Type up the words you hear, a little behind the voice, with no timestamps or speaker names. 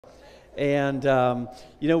And,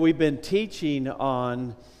 we've been teaching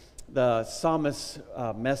on the psalmist's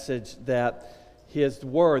message that his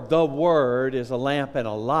word, the word, is a lamp and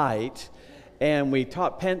a light. And we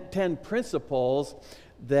taught 10 principles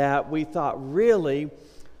that we thought really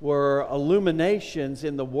were illuminations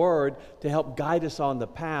in the Word to help guide us on the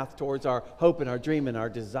path towards our hope and our dream and our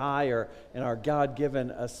desire and our God-given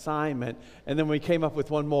assignment. And then we came up with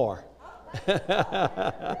one more.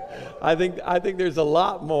 I think there's a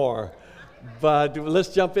lot more. But let's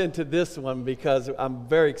jump into this one because I'm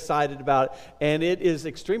very excited about it. And it is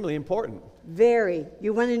extremely important. Very.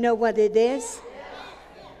 You want to know what it is?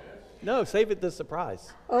 No, save it the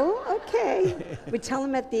surprise. Oh, okay. We tell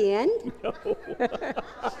them at the end? No.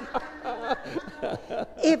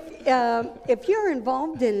 If you're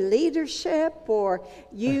involved in leadership or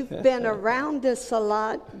you've been around us a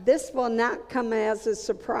lot, this will not come as a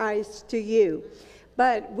surprise to you.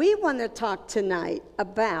 But we want to talk tonight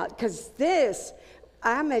about, because this,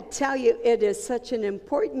 I'm going to tell you, it is such an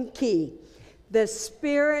important key, the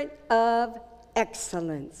spirit of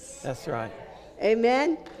excellence. That's right.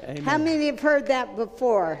 Amen? Amen. How many have heard that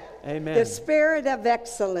before? Amen. The spirit of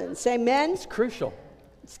excellence. Amen? It's crucial.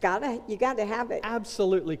 You got to have it.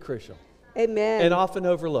 Absolutely crucial. Amen. And often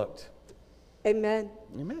overlooked. Amen.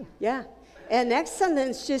 Amen. Yeah. And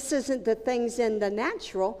excellence just isn't the things in the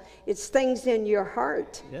natural. It's things in your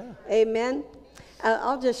heart. Yeah. Amen.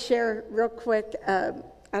 I'll just share real quick. I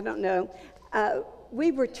don't know.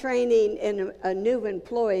 We were training in a new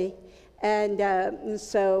employee. And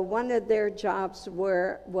so one of their jobs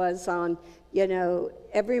was on,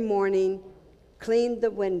 every morning, clean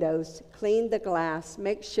the windows, clean the glass,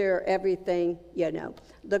 make sure everything,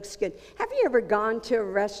 looks good. Have you ever gone to a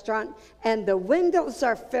restaurant and the windows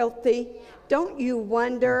are filthy? Don't you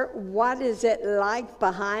wonder what is it like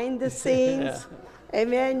behind the scenes? Yeah.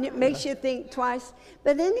 Amen. It makes you think twice.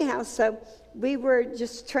 But anyhow, so we were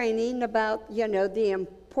just training about, the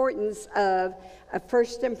importance of a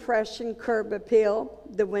first impression curb appeal,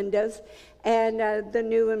 the windows, and the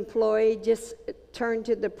new employee just turned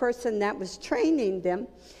to the person that was training them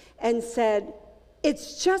and said,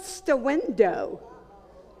 "It's just a window."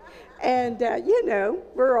 And,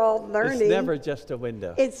 we're all learning. It's never just a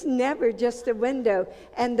window. It's never just a window.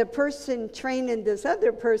 And the person training this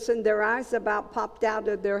other person, their eyes about popped out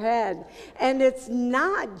of their head. And it's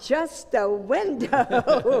not just a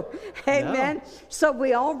window. Amen. No. So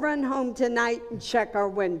we all run home tonight and check our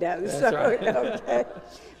windows. That's right. Okay.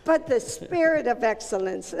 But the spirit of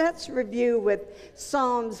excellence, let's review with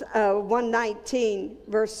Psalms 119,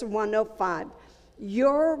 verse 105.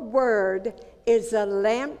 Your word is a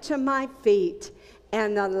lamp to my feet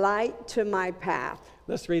and a light to my path.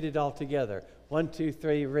 Let's read it all together. 1, 2,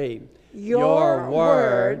 3, read. Your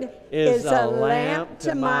word is a lamp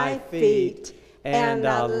to my feet and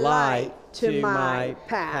a light to my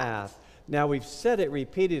path. Now, we've said it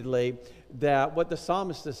repeatedly that what the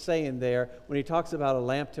psalmist is saying there, when he talks about a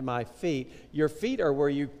lamp to my feet, your feet are where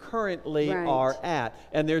you currently are at.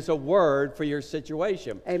 And there's a word for your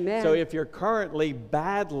situation. Amen. So if you're currently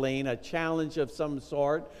battling a challenge of some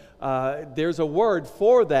sort, there's a word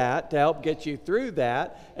for that to help get you through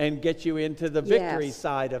that and get you into the victory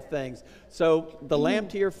side of things. So the lamp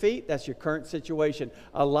to your feet, that's your current situation.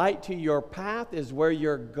 A light to your path is where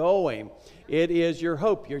you're going. It is your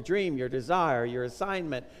hope, your dream, your desire, your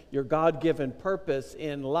assignment, your God-given purpose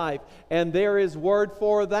in life. And there is word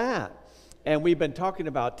for that. And we've been talking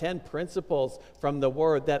about 10 principles from the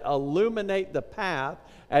Word that illuminate the path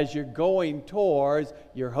as you're going towards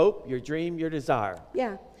your hope, your dream, your desire.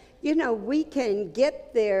 Yeah. We can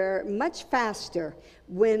get there much faster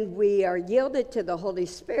when we are yielded to the Holy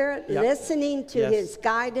Spirit, listening to His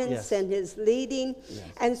guidance and His leading. Yes.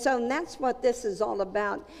 And so that's what this is all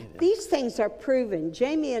about. These things are proven.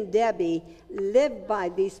 Jamie and Debbie live by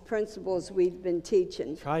these principles we've been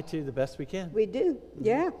teaching. Try to the best we can. We do,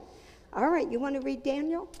 yeah. All right, you want to read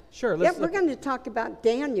Daniel? Sure. We're going to talk about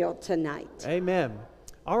Daniel tonight. Amen.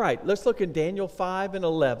 All right, let's look at Daniel 5 and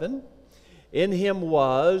 11. In him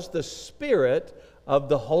was the Spirit of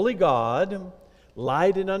the Holy God,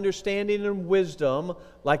 light and understanding and wisdom,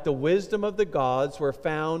 like the wisdom of the gods, were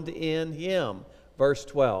found in him. Verse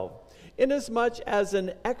 12. Inasmuch as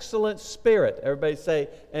an excellent spirit, everybody say,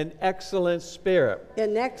 an excellent spirit.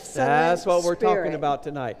 An excellent That's what we're spirit. talking about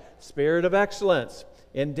tonight. Spirit of excellence.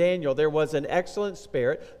 In Daniel, there was an excellent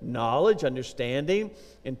spirit, knowledge, understanding,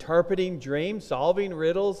 interpreting dreams, solving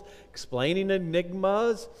riddles, explaining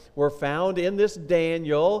enigmas were found in this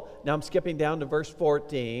Daniel. Now I'm skipping down to verse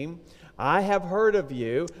 14. I have heard of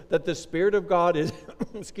you, that the Spirit of God is,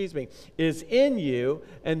 excuse me, is in you,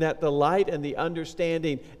 and that the light and the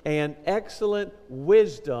understanding and excellent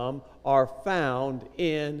wisdom are found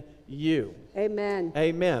in you. Amen.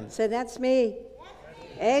 Amen. So that's me.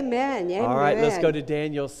 Amen. Amen. All right, let's go to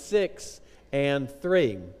Daniel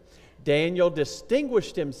 6:3. Daniel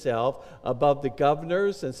distinguished himself above the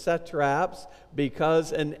governors and satraps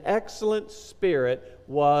because an excellent spirit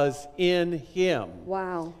was in him.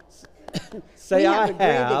 Wow. Say, I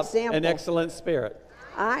have an excellent spirit.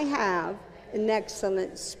 I have an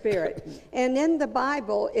excellent spirit. And in the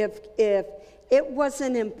Bible, if it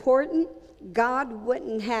wasn't important, God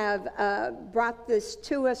wouldn't have brought this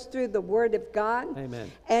to us through the Word of God.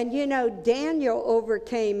 Amen. And you know, Daniel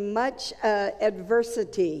overcame much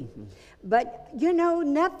adversity. Mm-hmm. But you know,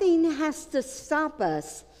 nothing has to stop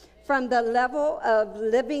us from the level of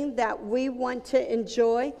living that we want to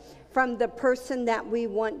enjoy, from the person that we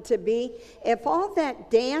want to be. If all that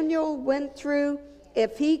Daniel went through,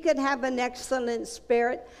 if he could have an excellent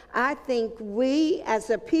spirit, I think we as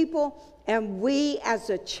a people and we as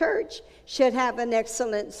a church should have an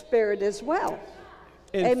excellent spirit as well.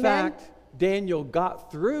 In fact, Daniel got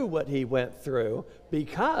through what he went through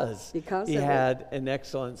because he had an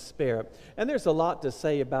excellent spirit. And there's a lot to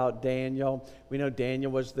say about Daniel. We know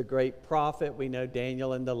Daniel was the great prophet. We know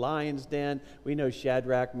Daniel in the lion's den. We know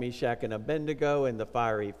Shadrach, Meshach, and Abednego in the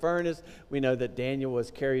fiery furnace. We know that Daniel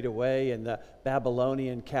was carried away in the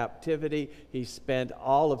Babylonian captivity. He spent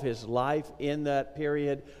all of his life in that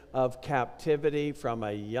period of captivity, from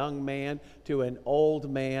a young man to an old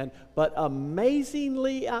man. But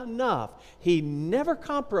amazingly enough, he never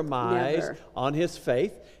compromised on his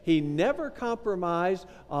faith. He never compromised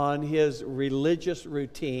on his religious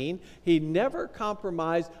routine. He never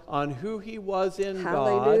compromised on who he was in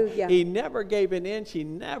God. He never gave an inch. He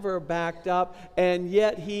never backed up. And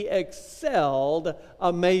yet he excelled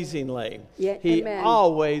amazingly. He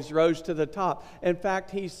always rose to the top. In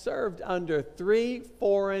fact, he served under 3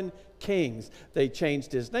 foreign kings. They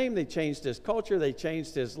changed his name, they changed his culture, they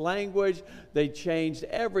changed his language, they changed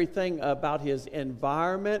everything about his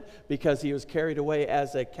environment because he was carried away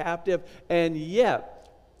as a captive. And yet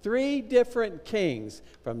 3 different kings,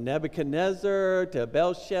 from Nebuchadnezzar to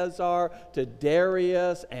Belshazzar to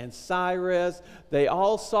Darius and Cyrus, they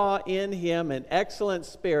all saw in him an excellent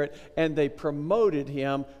spirit, and they promoted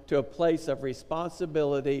him to a place of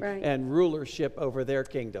responsibility and rulership over their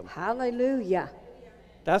kingdom. Hallelujah.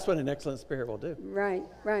 That's what an excellent spirit will do. Right,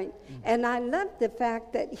 right. Mm-hmm. And I love the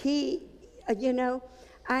fact that he, you know,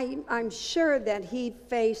 I'm sure that he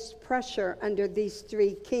faced pressure under these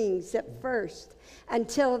 3 kings at first,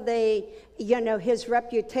 until they, you know, his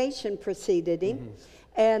reputation preceded him,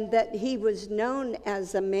 and that he was known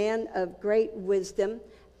as a man of great wisdom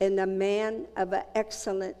and a man of an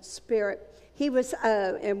excellent spirit. He was,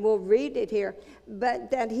 and we'll read it here,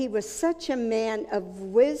 but that he was such a man of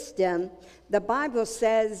wisdom. The Bible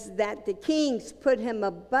says that the kings put him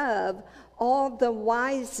above all the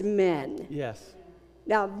wise men. Yes.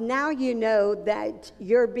 Now you know that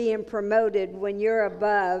you're being promoted when you're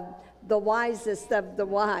above the wisest of the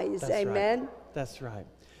wise. That's Amen? Right. That's right.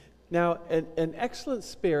 Now, an excellent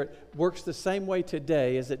spirit works the same way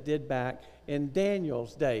today as it did back in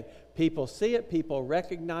Daniel's day. People see it, people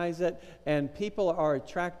recognize it, and people are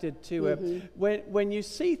attracted to it. When you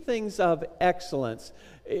see things of excellence,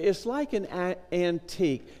 it's like an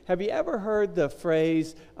antique. Have you ever heard the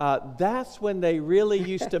phrase, that's when they really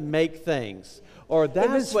used to make things? Or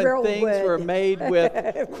that's when things were made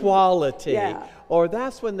with quality. Or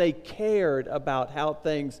that's when they cared about how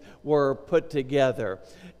things were put together.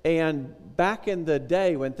 And back in the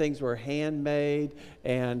day when things were handmade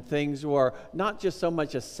and things were not just so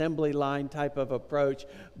much assembly line type of approach,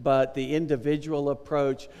 but the individual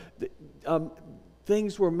approach,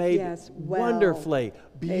 things were made wonderfully,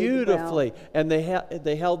 beautifully, and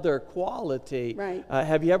they held their quality. Right.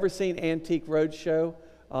 Have you ever seen Antique Roadshow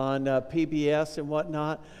on PBS and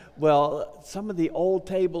whatnot? Well, some of the old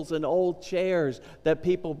tables and old chairs that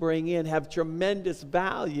people bring in have tremendous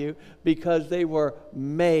value because they were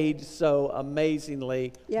made so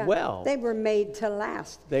amazingly well. They were made to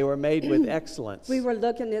last. They were made with excellence. We were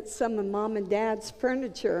looking at some of Mom and Dad's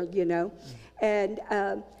furniture, you know, and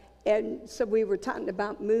so we were talking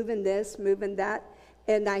about moving this, moving that,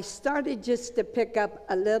 and I started just to pick up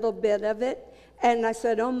a little bit of it. And I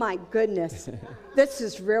said, oh my goodness, this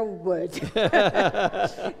is real wood.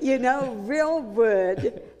 You know, real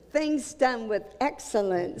wood, things done with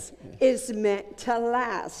excellence, is meant to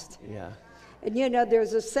last. Yeah. And you know,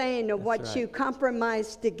 there's a saying of what you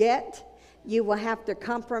compromise to get, you will have to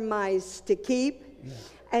compromise to keep. Yeah.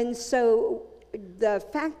 And so the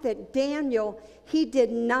fact that Daniel, he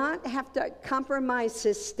did not have to compromise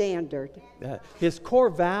his standard. His core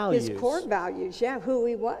values. His core values, yeah, who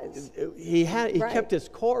he was. He kept his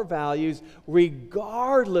core values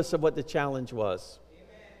regardless of what the challenge was.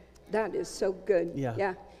 That is so good.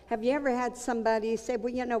 Yeah. Have you ever had somebody say,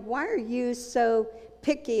 well, why are you so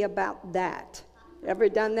picky about that? Ever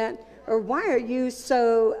done that? Or why are you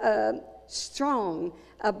so strong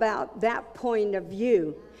about that point of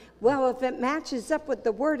view? Well, if it matches up with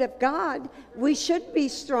the Word of God, we should be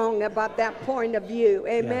strong about that point of view.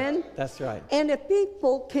 Amen? Yeah, that's right. And if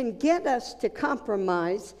people can get us to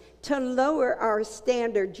compromise, to lower our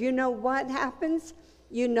standards, you know what happens?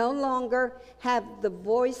 You no longer have the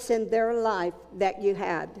voice in their life that you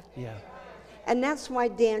had. Yeah. And that's why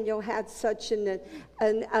Daniel had such an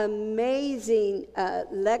amazing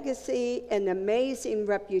legacy, an amazing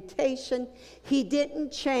reputation. He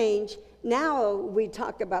didn't change. Now we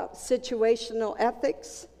talk about situational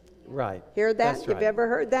ethics. Right. Hear that? That's right. You've ever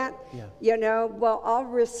heard that? Yeah. Well, I'll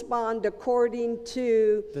respond according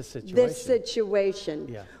to this situation.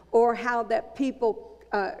 Yeah. Or how that people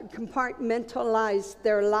compartmentalize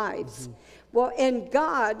their lives. Mm-hmm. Well, in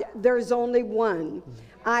God, there's only one. Mm-hmm.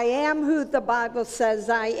 I am who the Bible says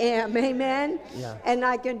I am. Amen? Yeah. And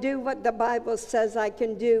I can do what the Bible says I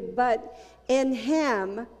can do. But in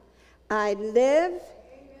Him, I live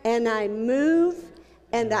and I move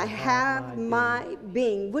and I have my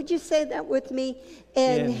being. Would you say that with me?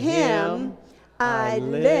 In Him, I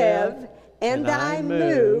live and I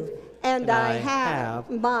move and I have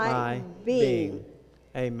my being.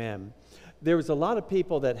 Amen. There was a lot of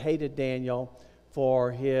people that hated Daniel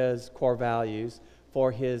for his core values,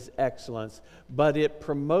 for his excellence, but it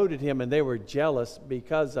promoted him and they were jealous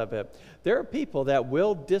because of it. There are people that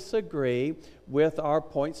will disagree with our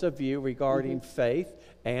points of view regarding faith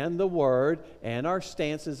and the Word and our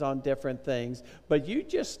stances on different things, but you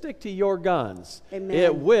just stick to your guns. Amen.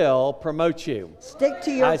 It will promote you. Stick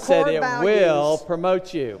to your core values. I said it values. will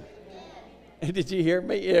promote you. Did you hear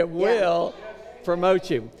me? It will promote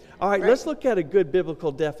you. All right, let's look at a good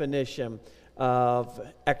biblical definition of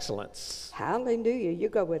excellence. Hallelujah. You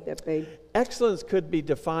go with it, babe. Excellence could be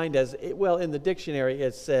defined as, well, in the dictionary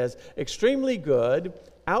it says extremely good,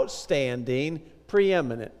 outstanding,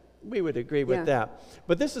 preeminent. We would agree with that.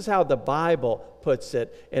 But this is how the Bible puts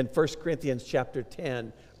it in 1 Corinthians chapter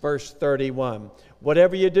 10, verse 31.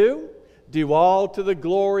 Whatever you do, do all to the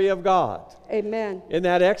glory of God. Amen. Isn't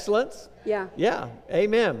that excellence? Yeah. Yeah.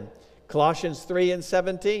 Amen. Colossians 3 and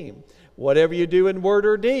 17. Whatever you do in word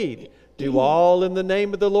or deed, do all in the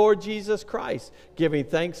name of the Lord Jesus Christ, giving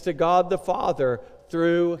thanks to God the Father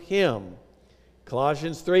through Him.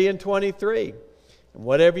 Colossians 3 and 23. And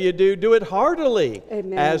whatever you do, do it heartily.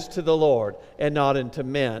 Amen. As to the Lord and not unto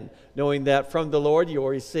men, knowing that from the Lord you will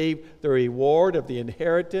receive the reward of the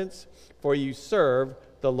inheritance, for you serve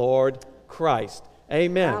the Lord Christ.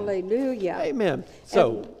 Amen. Hallelujah. Amen.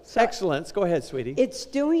 So excellence. Go ahead, sweetie. It's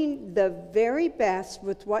doing the very best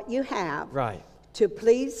with what you have. Right. To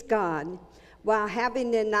please God, while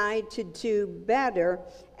having an eye to do better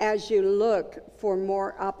as you look for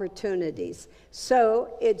more opportunities.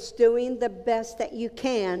 So it's doing the best that you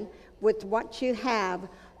can with what you have,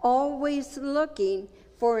 always looking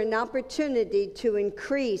for an opportunity to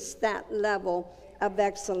increase that level of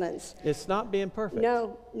excellence. It's not being perfect.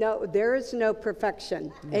 No, there is no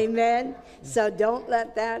perfection. Amen? So don't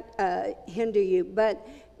let that hinder you. But,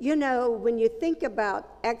 when you think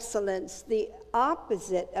about excellence, the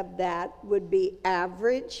opposite of that would be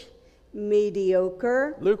average,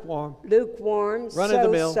 mediocre, lukewarm, run of the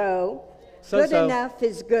mill. Good enough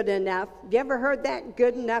is good enough. You ever heard that?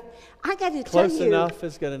 Good enough. I got to tell you, close enough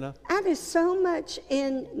is good enough. That is so much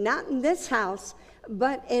not in this house,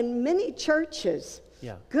 but in many churches.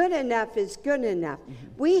 Yeah. Good enough is good enough.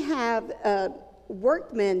 Mm-hmm. We have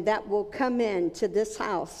workmen that will come into this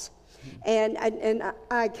house. And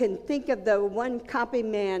I can think of the one copy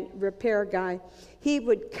man repair guy. He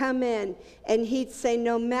would come in and he'd say,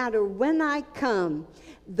 no matter when I come,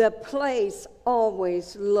 the place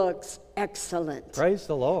always looks excellent. Praise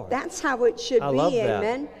the Lord. That's how it should be. Love that.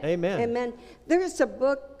 Amen. Amen. Amen. There's a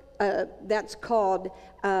book that's called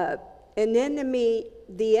The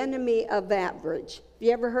Enemy of Average.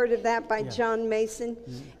 You ever heard of that by John Mason?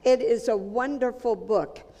 Mm-hmm. It is a wonderful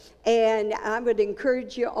book. And I would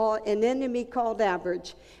encourage you all, An Enemy Called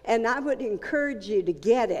Average. And I would encourage you to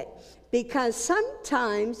get it. Because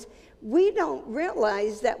sometimes we don't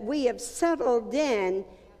realize that we have settled in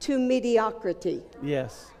to mediocrity.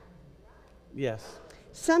 Yes.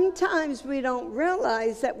 Sometimes we don't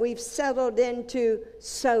realize that we've settled into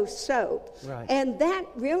so-so. Right. And that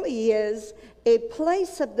really is a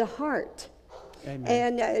place of the heart.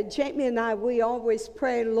 Amen. And Jamie and I, we always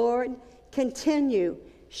pray, Lord, continue.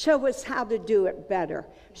 Show us how to do it better.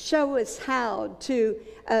 Show us how to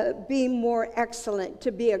be more excellent,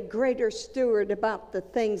 to be a greater steward about the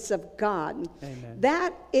things of God. Amen.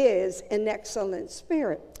 That is an excellent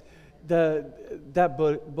spirit. That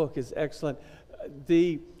book is excellent.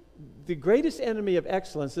 The greatest enemy of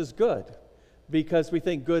excellence is good, because we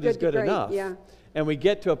think good is good enough. Yeah. And we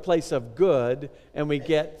get to a place of good, and we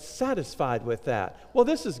get satisfied with that. Well,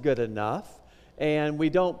 this is good enough, and we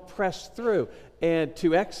don't press through and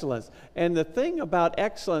to excellence. And the thing about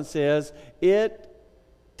excellence is it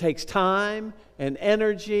takes time and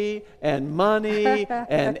energy and money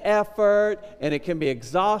and effort, and it can be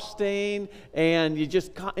exhausting, and you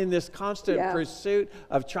just in this constant pursuit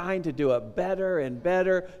of trying to do it better and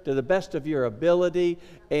better to the best of your ability.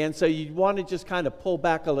 And so you want to just kind of pull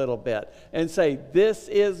back a little bit and say, this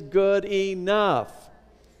is good enough.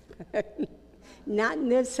 Not in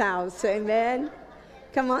this house, amen?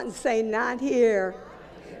 Come on and say, not here.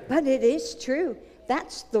 But it is true.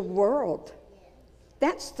 That's the world.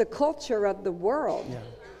 That's the culture of the world. Yeah.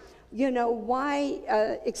 You know,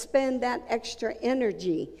 why expend that extra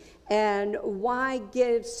energy? And why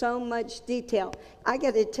give so much detail? I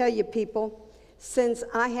got to tell you, people, since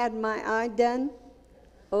I had my eye done,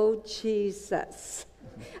 oh, Jesus.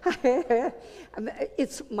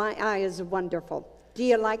 My eye is wonderful. Do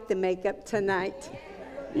you like the makeup tonight?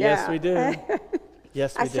 Yes, we do.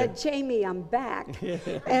 Yes, we do. I said, Jamie, I'm back.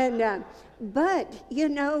 And but, you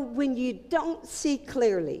know, when you don't see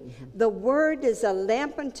clearly, the word is a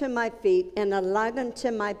lamp unto my feet and a light unto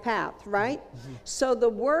my path, right? So the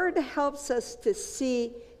word helps us to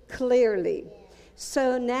see clearly.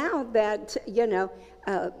 So now that, you know,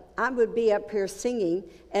 I would be up here singing,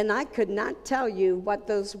 and I could not tell you what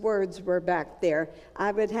those words were back there.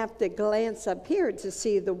 I would have to glance up here to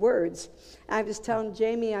see the words. I was telling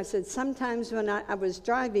Jamie, I said, sometimes when I was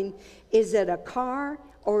driving, is it a car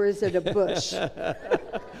or is it a bush?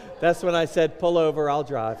 That's when I said, pull over, I'll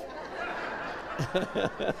drive.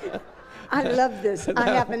 I love this. I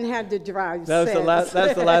haven't had to drive since.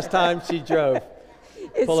 That's the last time she drove.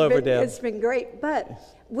 Pull over, Deb. It's been great. But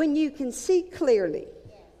when you can see clearly,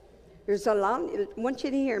 there's a lot, I want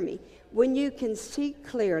you to hear me. When you can see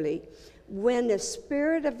clearly, when the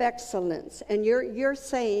spirit of excellence, and you're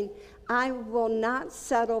saying, I will not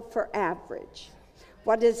settle for average.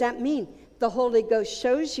 What does that mean? The Holy Ghost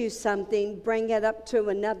shows you something, bring it up to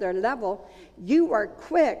another level. You are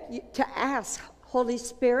quick to ask, Holy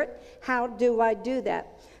Spirit, how do I do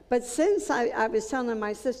that? But since I was telling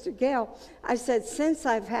my sister Gail, I said, since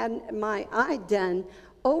I've had my eye done,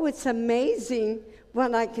 oh, it's amazing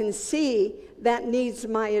what I can see that needs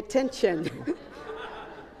my attention.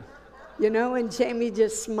 You know, and Jamie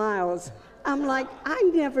just smiles. I'm like, I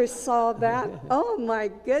never saw that. Oh, my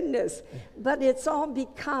goodness. But it's all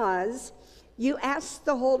because you ask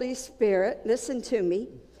the Holy Spirit, listen to me,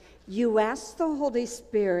 you ask the Holy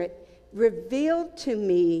Spirit, reveal to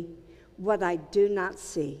me what I do not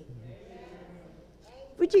see.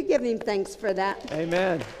 Would you give him thanks for that?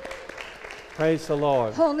 Amen. Praise the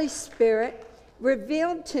Lord. Holy Spirit,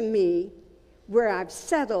 reveal to me where I've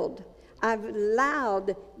settled. I've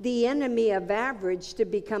allowed the enemy of average to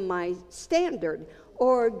become my standard,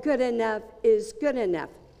 or good enough is good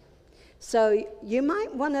enough. So you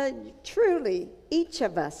might want to truly, each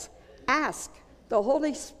of us, ask the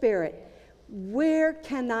Holy Spirit, where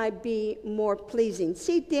can I be more pleasing?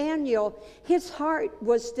 See, Daniel, his heart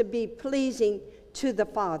was to be pleasing to the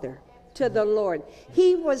Father, to the Lord.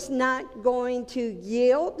 He was not going to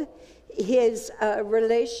yield his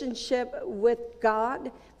relationship with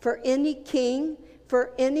God for any king,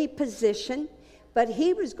 for any position, but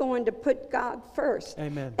he was going to put God first.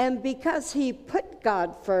 Amen. And because he put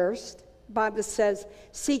God first, Bible says,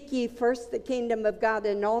 seek ye first the kingdom of God,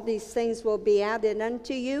 and all these things will be added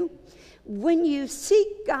unto you. When you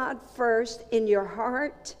seek God first in your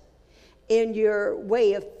heart, in your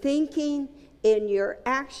way of thinking, in your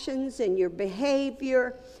actions, in your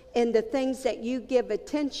behavior, in the things that you give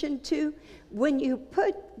attention to, when you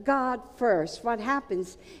put God first, what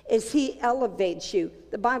happens is he elevates you.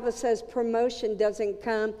 The Bible says promotion doesn't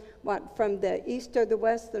come, from the east or the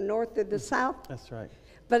west, the north or the south? That's right.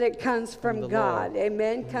 But it comes from God. Lord.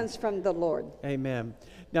 Amen. Comes from the Lord. Amen.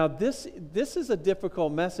 Now, this is a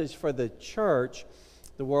difficult message for the church,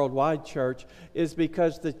 the worldwide church, is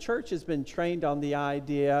because the church has been trained on the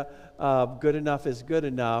idea of good enough is good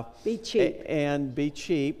enough. Be cheap. And be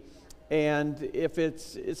cheap. And if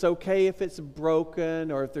it's okay if it's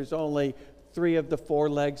broken, or if there's only 3 of the 4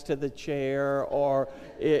 legs to the chair, or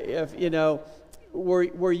if, you know,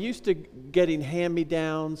 we're used to getting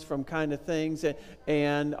hand-me-downs from kind of things,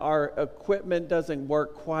 and our equipment doesn't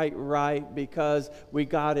work quite right because we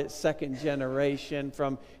got it second generation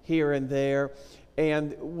from here and there.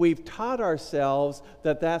 And we've taught ourselves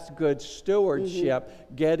that that's good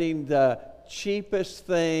stewardship, getting the cheapest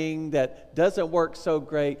thing that doesn't work so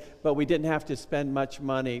great, but we didn't have to spend much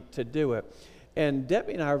money to do it. And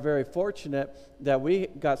Debbie and I are very fortunate that we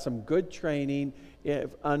got some good training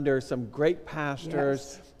under some great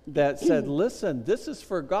pastors that said, listen, this is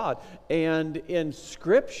for God. And in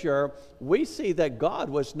Scripture, we see that God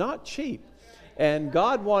was not cheap. And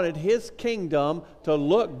God wanted His kingdom to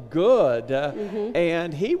look good.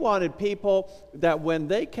 And He wanted people that when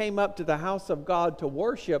they came up to the house of God to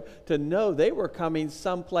worship, to know they were coming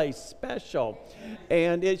someplace special.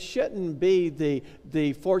 And it shouldn't be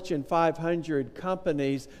the Fortune 500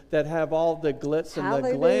 companies that have all the glitz and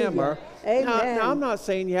the glamour. Now, I'm not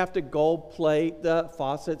saying you have to gold plate the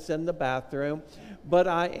faucets in the bathroom, but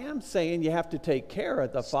I am saying you have to take care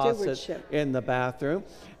of the faucets in the bathroom.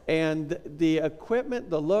 And the equipment,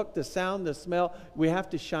 the look, the sound, the smell, we have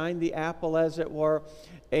to shine the apple, as it were.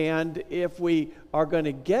 And if we are going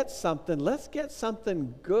to get something, let's get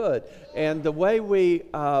something good. And the way we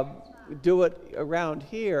do it around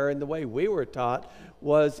here, and the way we were taught,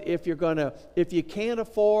 was if you can't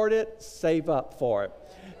afford it, save up for it.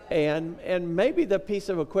 And maybe the piece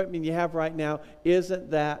of equipment you have right now isn't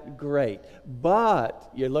that great, but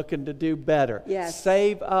you're looking to do better. Yes.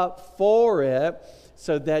 Save up for it,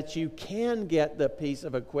 so that you can get the piece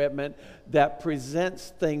of equipment that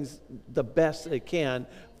presents things the best it can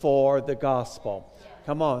for the gospel.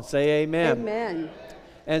 Come on, say amen. Amen.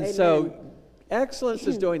 And amen. So excellence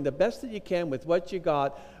is doing the best that you can with what you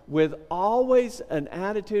got, with always an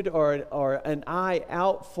attitude or an eye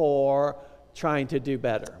out for trying to do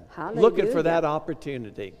better. Hallelujah. Looking for that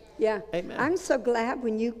opportunity. Yeah. Amen. I'm so glad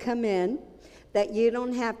when you come in that you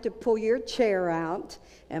don't have to pull your chair out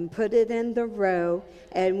and put it in the row.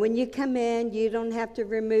 And when you come in, you don't have to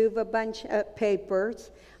remove a bunch of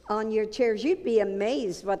papers on your chairs. You'd be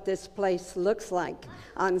amazed what this place looks like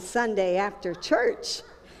on Sunday after church.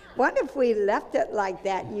 What if we left it like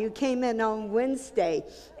that and you came in on Wednesday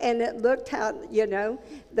and it looked how,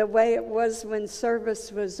 the way it was when service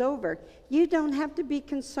was over? You don't have to be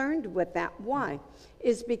concerned with that. Why?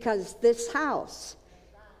 It's because this house,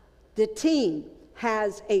 the team,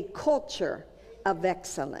 has a culture of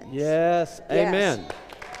excellence. Yes, amen.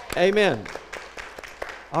 Yes. Amen.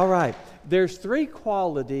 All right. There's 3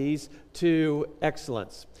 qualities to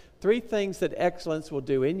excellence. 3 things that excellence will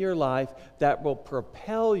do in your life that will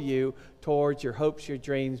propel you towards your hopes, your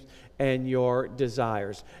dreams, and your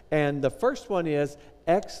desires. And the first one is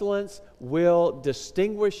excellence will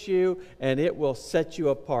distinguish you and it will set you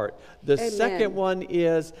apart. The Amen. Second one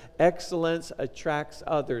is excellence attracts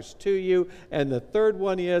others to you. And the third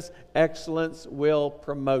one is excellence will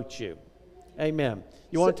promote you. Amen.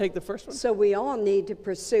 You want to take the first one? So we all need to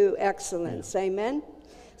pursue excellence. Yeah. Amen.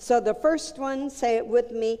 So the first one, say it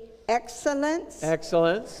with me. Excellence.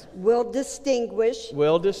 Excellence. Will distinguish.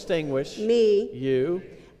 Will distinguish. Me. You.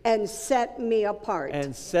 And set me apart.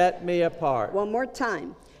 And set me apart. One more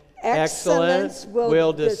time. Excellence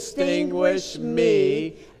will distinguish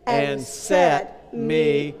me and set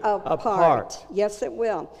me apart. Yes, it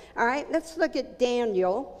will. All right, let's look at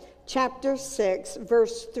Daniel chapter 6,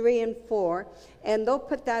 verse 3 and 4. And they'll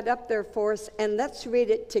put that up there for us, and let's read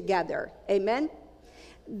it together. Amen?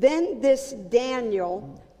 Then this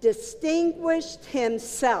Daniel distinguished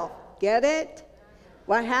himself. Get it?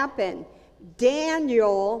 What happened?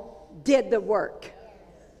 Daniel did the work.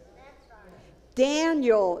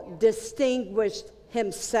 Daniel distinguished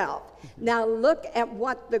himself. Now look at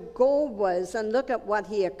what the goal was and look at what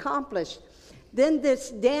he accomplished. Then this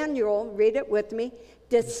Daniel, read it with me,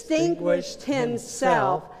 distinguished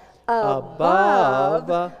himself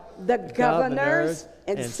above the governors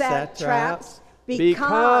and satraps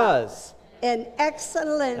because an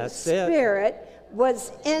excellent spirit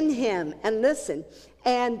was in him. And listen,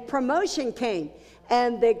 and promotion came,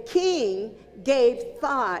 and the king gave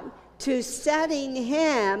thought to setting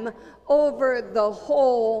him over the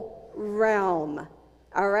whole realm.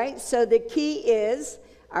 All right, so the key is,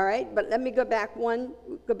 all right, but let me go back one,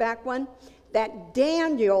 that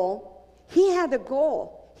Daniel, he had a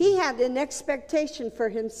goal. He had an expectation for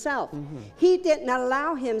himself. Mm-hmm. He didn't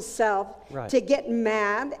allow himself to get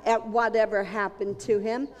mad at whatever happened to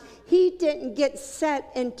him. He didn't get set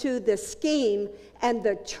into the scheme and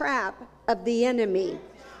the trap of the enemy.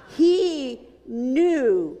 He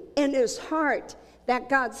knew in his heart that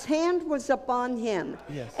God's hand was upon him,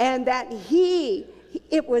 and that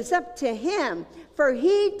it was up to him, for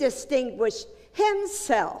he distinguished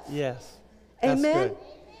himself. Yes. That's Amen? good.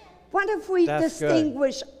 What if we That's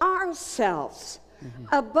distinguish ourselves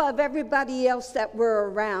above everybody else that we're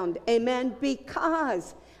around? Amen?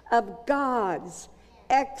 Because of God's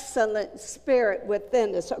excellent spirit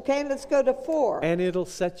within us. Okay, let's go to 4. And it'll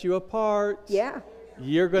set you apart. Yeah.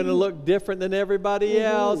 You're going to look different than everybody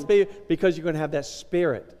else because you're going to have that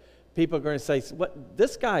spirit. People are going to say, "What?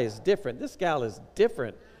 This guy is different. This gal is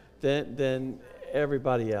different than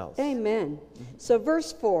everybody else." Amen. So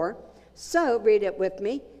verse 4, so read it with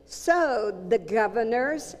me. So the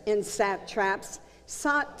governors and satraps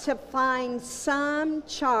sought to find some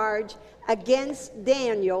charge against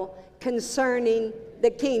Daniel concerning the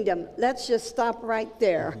kingdom. Let's just stop right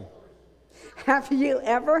there. Have you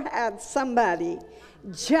ever had somebody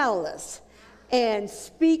jealous and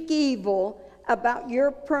speak evil about your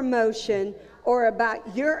promotion or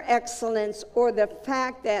about your excellence or the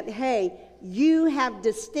fact that, hey, you have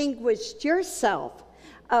distinguished yourself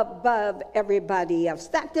above everybody else?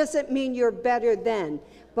 That doesn't mean you're better than,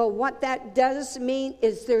 but what that does mean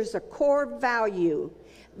is there's a core value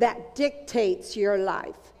that dictates your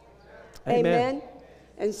life. Amen.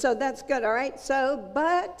 And so that's good. All right. So,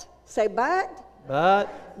 but, say but.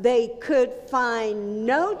 But They could find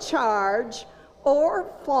no charge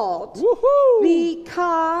or fault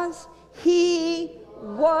because he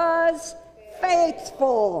was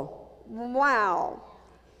faithful. Wow.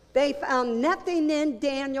 They found nothing in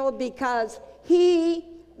Daniel because he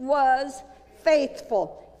was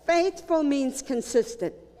faithful. Faithful means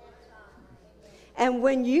consistent. And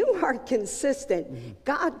when you are consistent,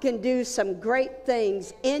 God can do some great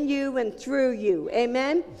things in you and through you.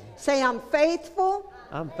 Amen? Say, I'm faithful.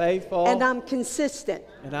 I'm faithful. And I'm consistent.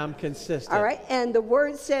 And I'm consistent. All right? And the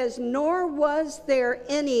word says, nor was there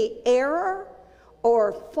any error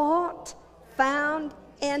or fault found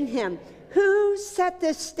in him. Who set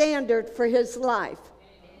the standard for his life?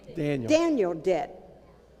 Daniel. Daniel did.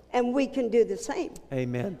 And we can do the same.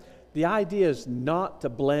 Amen. The idea is not to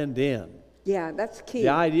blend in. Yeah, that's key. The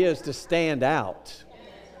idea is to stand out,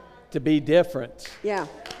 to be different. Yeah.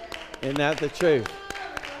 Isn't that the truth?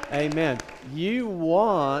 Amen. You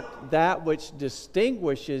want that which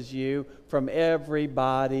distinguishes you from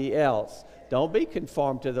everybody else. Don't be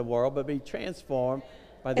conformed to the world, but be transformed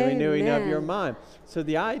by the renewing of your mind. So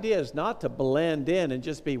the idea is not to blend in and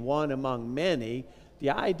just be one among many. The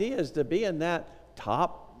idea is to be in that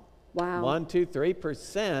top 1, 2,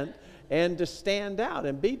 3%. And to stand out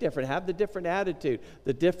and be different, have the different attitude,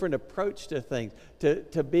 the different approach to things,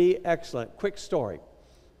 to be excellent. Quick story.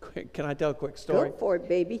 Can I tell a quick story? Go for it,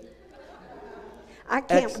 baby. I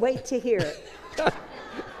can't wait to hear it.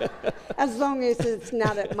 As long as it's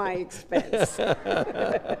not at my expense.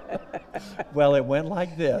 Well, it went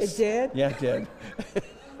like this. It did? Yeah, it did.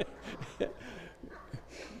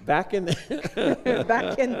 Back in the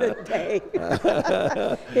day.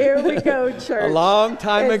 Here we go, church. A long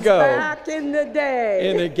time ago. Back in the day.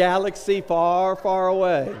 In a galaxy far, far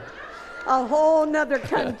away. A whole nother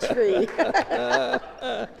country.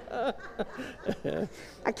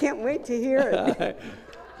 I can't wait to hear it.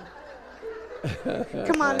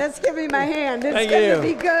 Come on, let's give him a hand. It's going to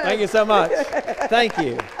be good. Thank you so much. Thank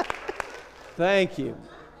you. Thank you.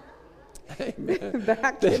 Amen.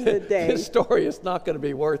 Back in the day. This story is not going to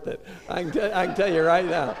be worth it. I can tell you right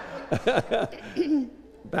now.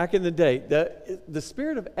 Back in the day, the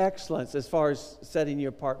spirit of excellence as far as setting you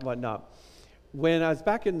apart and whatnot. When I was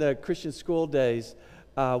back in the Christian school days,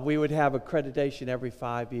 we would have accreditation every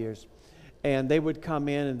 5 years. And they would come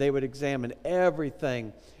in and they would examine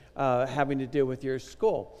everything having to do with your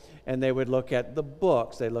school. And they would look at the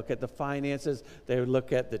books, they look at the finances, they would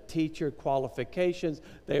look at the teacher qualifications,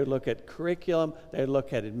 they would look at curriculum, they would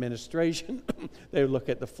look at administration, they would look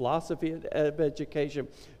at the philosophy of education,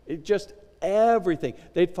 just everything.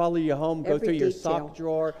 They'd follow you home, go through your sock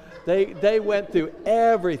drawer. They went through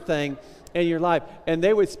everything in your life. And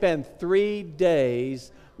they would spend 3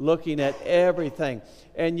 days looking at everything.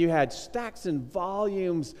 And you had stacks and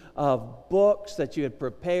volumes of books that you had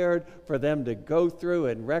prepared for them to go through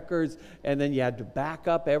and records, and then you had to back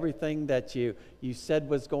up everything that you said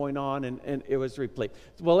was going on, and it was replete.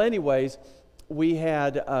 Well, anyways, we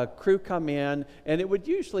had a crew come in, and it would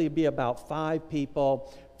usually be about 5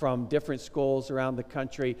 people from different schools around the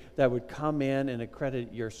country that would come in and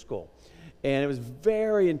accredit your school. And it was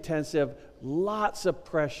very intensive, lots of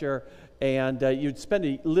pressure, and you'd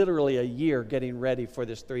spend literally a year getting ready for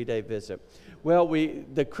this 3-day visit. Well,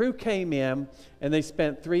 the crew came in, and they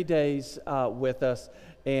spent 3 days with us,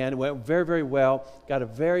 and it went very, very well, got a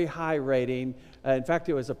very high rating. In fact,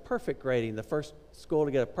 it was a perfect rating, the first school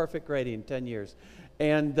to get a perfect rating in 10 years.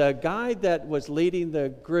 And the guy that was leading the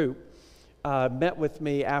group met with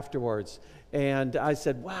me afterwards. And I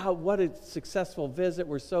said, wow, what a successful visit.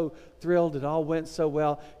 We're so thrilled. It all went so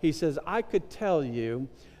well. He says, I could tell you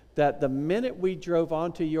that the minute we drove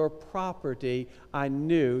onto your property, I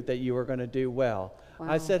knew that you were going to do well. Wow.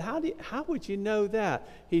 I said, how would you know that?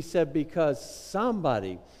 He said, because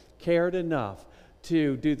somebody cared enough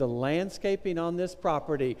to do the landscaping on this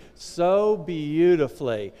property so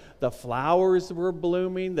beautifully. The flowers were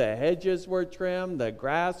blooming, the hedges were trimmed, the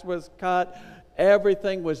grass was cut.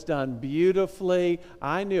 Everything was done beautifully.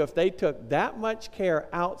 I knew if they took that much care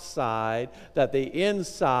outside, that the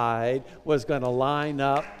inside was going to line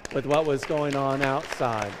up with what was going on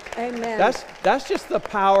outside. Amen. That's just the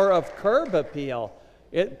power of curb appeal.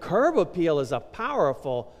 Curb appeal is a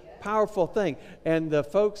powerful thing. And the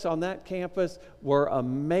folks on that campus were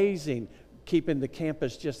amazing, keeping the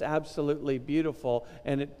campus just absolutely beautiful,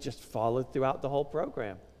 and it just followed throughout the whole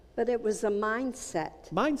program. But it was a mindset.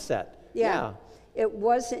 Yeah. It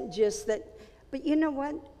wasn't just that. But you know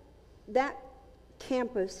what? That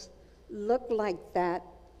campus looked like that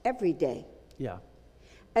every day. Yeah.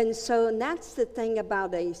 And so that's the thing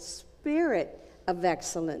about a spirit of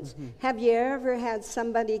excellence. Mm-hmm. Have you ever had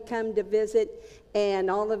somebody come to visit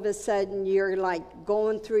and all of a sudden you're like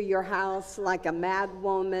going through your house like a mad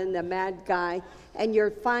woman, a mad guy, and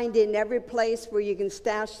you're finding every place where you can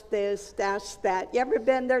stash this, stash that? You ever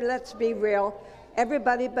been there? Let's be real.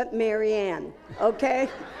 Everybody but Mary Ann, okay?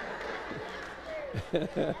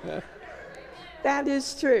 That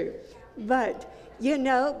is true. But, you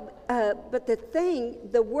know, but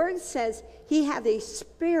the word says he had a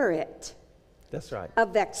spirit. That's right.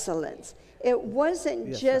 Of excellence. It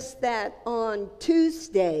wasn't just that on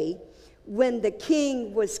Tuesday, when the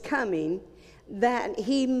king was coming, that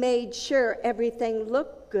he made sure everything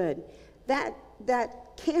looked good. That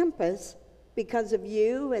campus, because of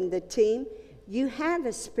you and the team, you had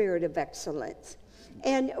a spirit of excellence.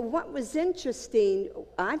 And what was interesting,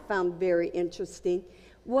 I found very interesting,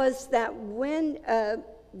 was that when,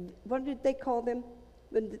 what did they call them?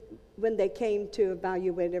 When they came to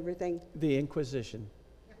evaluate everything? The Inquisition.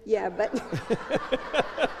 Yeah, but...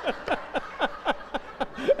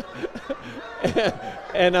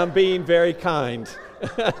 And I'm being very kind.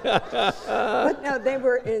 But no, they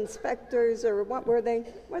were inspectors, or what were they?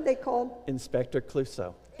 What were they called? Inspector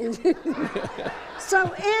Clouseau.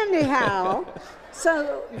 So anyhow,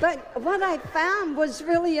 but what I found was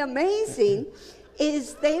really amazing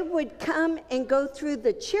is they would come and go through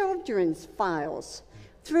the children's files,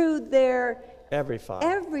 through their... Every file.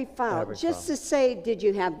 To say, did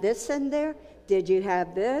you have this in there? Did you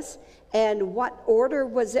have this? And what order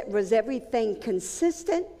was it? Was everything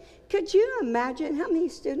consistent? Could you imagine how many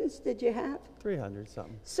students did you have? 300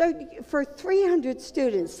 something. So for 300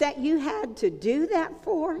 students that you had to do that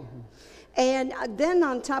for, and then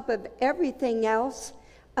on top of everything else,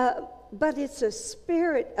 but it's a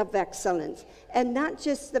spirit of excellence, and not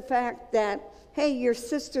just the fact that, hey, your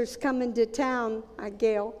sister's coming to town,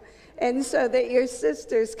 Gail, and so that your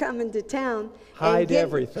sister's coming to town. Hide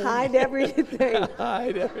everything. Hide everything.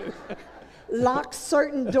 Hide everything. Lock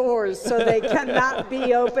certain doors so they cannot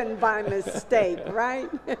be opened by mistake, right?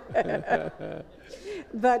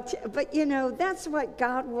 But you know, that's what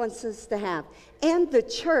God wants us to have, and the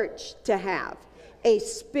church to have, a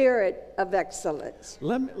spirit of excellence.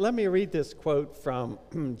 Let me read this quote from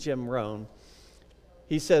Jim Rohn.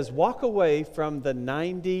 He says, walk away from the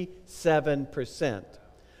 97%.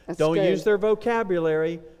 Don't use their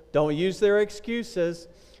vocabulary. Don't use their excuses.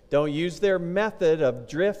 Don't use their method of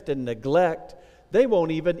drift and neglect. They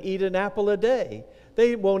won't even eat an apple a day.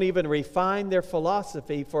 They won't even refine their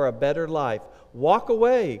philosophy for a better life. Walk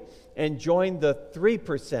away and join the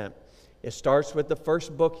 3%. It starts with the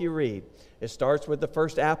first book you read. It starts with the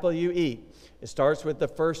first apple you eat. It starts with the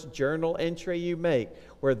first journal entry you make,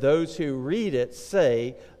 where those who read it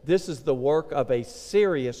say, this is the work of a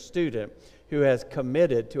serious student who has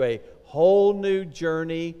committed to a whole new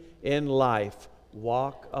journey in life.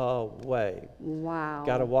 Walk away. Wow.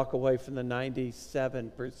 Got to walk away from the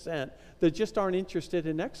 97% that just aren't interested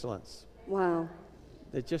in excellence. Wow.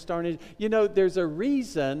 That just aren't. You know, there's a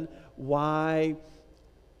reason why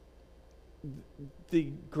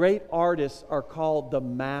the great artists are called the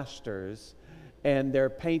masters, and their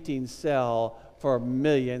paintings sell for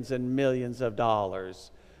millions and millions of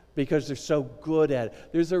dollars, because they're so good at it.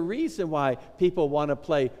 There's a reason why people want to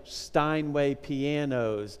play Steinway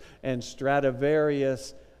pianos and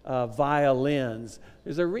Stradivarius violins.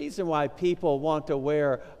 There's a reason why people want to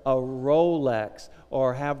wear a Rolex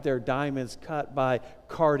or have their diamonds cut by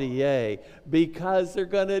Cartier, because they're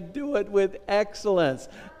going to do it with excellence.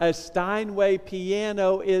 A Steinway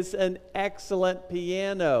piano is an excellent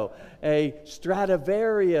piano. A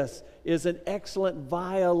Stradivarius is an excellent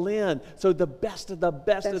violin. So the best of the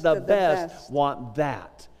best of the best want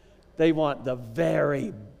that. They want the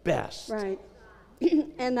very best. Right.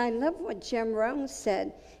 And I love what Jim Rohn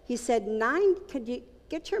said. He said, could you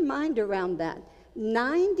get your mind around that?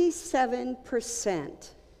 97%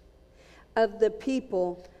 of the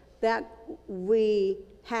people that we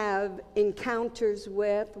have encounters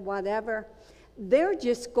with, whatever, they're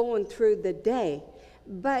just going through the day.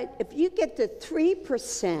 But if you get to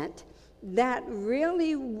 3% that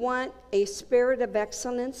really want a spirit of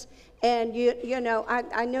excellence, and you know,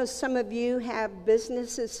 I know some of you have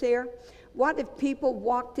businesses here. What if people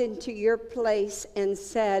walked into your place and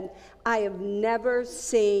said, I have never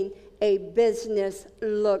seen a business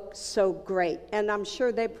look so great? And I'm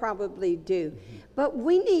sure they probably do. Mm-hmm. But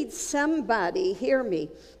we need somebody, hear me,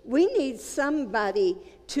 we need somebody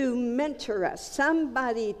to mentor us,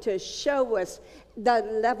 somebody to show us the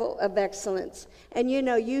level of excellence. And you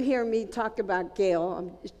know, you hear me talk about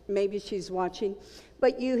Gail, maybe she's watching,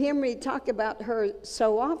 but you hear me talk about her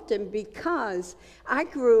so often because I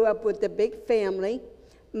grew up with a big family.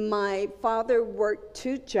 My father worked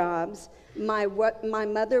 2 jobs. My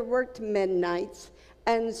mother worked midnights.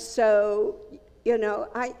 And so, you know,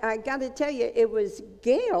 I got to tell you, it was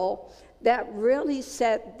Gail that really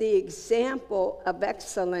set the example of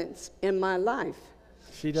excellence in my life.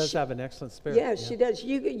 She does have an excellent spirit. Yeah, she does.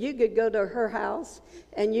 You could go to her house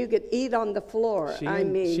and you could eat on the floor. She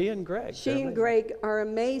and Greg. She and Greg are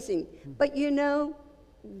amazing. But you know,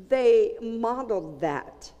 they modeled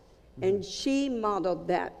that. And she modeled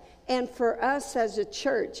that. And for us as a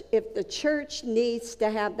church, if the church needs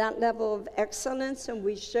to have that level of excellence, and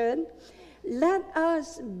we should, let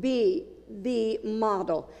us be the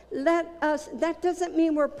model. That doesn't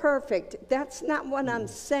mean we're perfect. That's not what I'm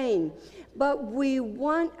saying. But we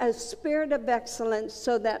want a spirit of excellence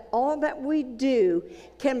so that all that we do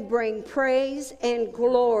can bring praise and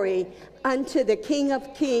glory unto the King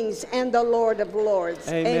of Kings and the Lord of Lords.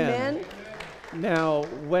 Amen. Amen. Now,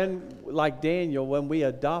 like Daniel, when we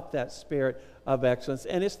adopt that spirit of excellence,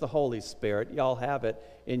 and it's the Holy Spirit, y'all have it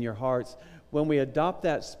in your hearts. When we adopt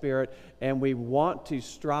that spirit and we want to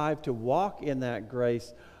strive to walk in that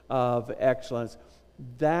grace of excellence,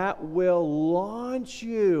 that will launch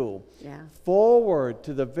you forward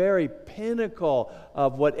to the very pinnacle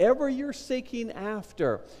of whatever you're seeking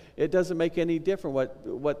after. It doesn't make any difference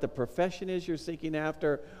what the profession is you're seeking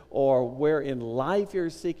after or where in life you're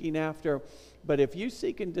seeking after. But if you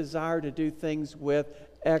seek and desire to do things with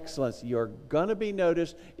excellence, you're going to be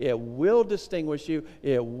noticed. It will distinguish you.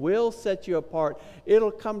 It will set you apart.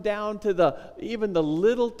 It'll come down to even the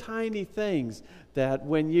little tiny things that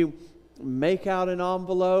when you make out an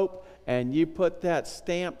envelope and you put that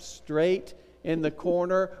stamp straight in the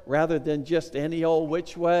corner rather than just any old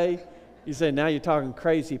which way. You say, now you're talking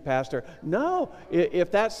crazy, Pastor. No,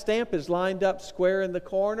 if that stamp is lined up square in the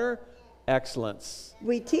corner, excellence.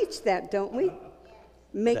 We teach that, don't we?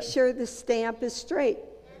 Make sure the stamp is straight.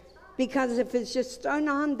 Because if it's just thrown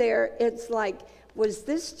on there, it's like, was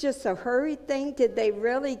this just a hurried thing? Did they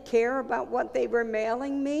really care about what they were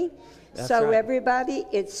mailing me? That's right. Everybody,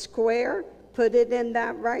 it's square. Put it in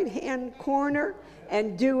that right-hand corner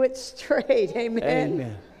and do it straight. Amen.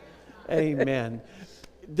 Amen. Amen.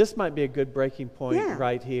 This might be a good breaking point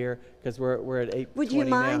right here because we're at 8:20 Would you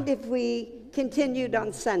mind if we continued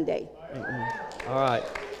on Sunday? All right.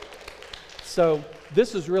 So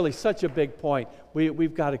this is really such a big point.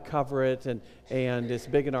 We've got to cover it, and it's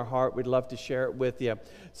big in our heart. We'd love to share it with you.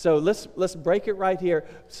 So let's break it right here.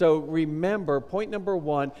 So remember, point number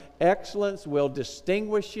 1, excellence will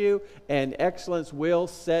distinguish you, and excellence will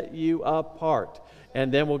set you apart. And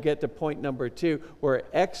then we'll get to point number 2, where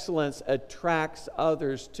excellence attracts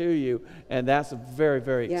others to you, and that's very,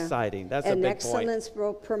 very exciting. That's a big point. And excellence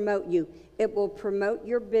will promote you. It will promote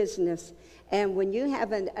your business. And when you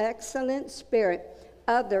have an excellent spirit,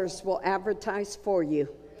 others will advertise for you.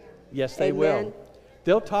 Yes, they will.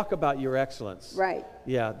 They'll talk about your excellence. Right.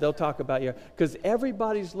 Yeah, they'll talk about you. Because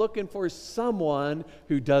everybody's looking for someone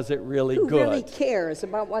who does it really good. Who really cares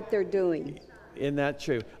about what they're doing. Isn't that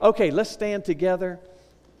true? Okay, let's stand together.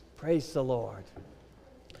 Praise the Lord.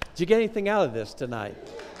 Did you get anything out of this tonight?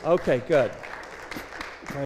 Okay, good.